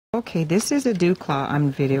Okay, this is a dew claw.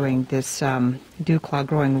 I'm videoing this dew claw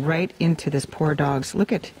growing right into this poor dog's.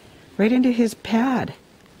 Look at, right into his pad.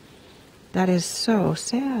 That is so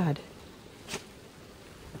sad.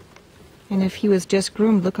 And if he was just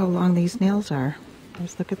groomed, look how long these nails are.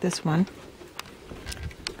 Let's look at this one.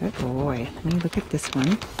 Good boy. Let me look at this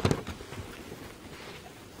one.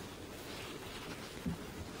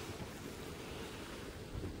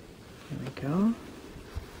 There we go.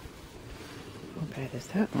 How bad is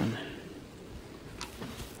that one?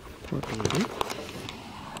 Poor baby.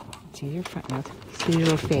 See your front mouth. See your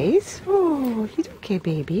little face? Oh, he's okay,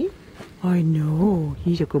 baby. I know.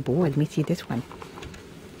 He's a good boy. Let me see this one.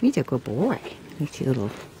 He's a good boy. Let me see the little,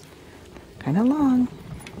 kind of long.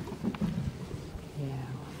 Yeah.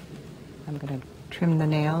 I'm going to trim the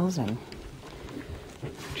nails and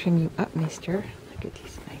trim you up, mister. Look at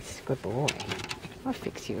these nice. Good boy. I'll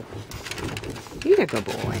fix you. He's a good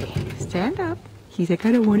boy. Stand up. He's like,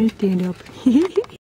 I don't want to stand up.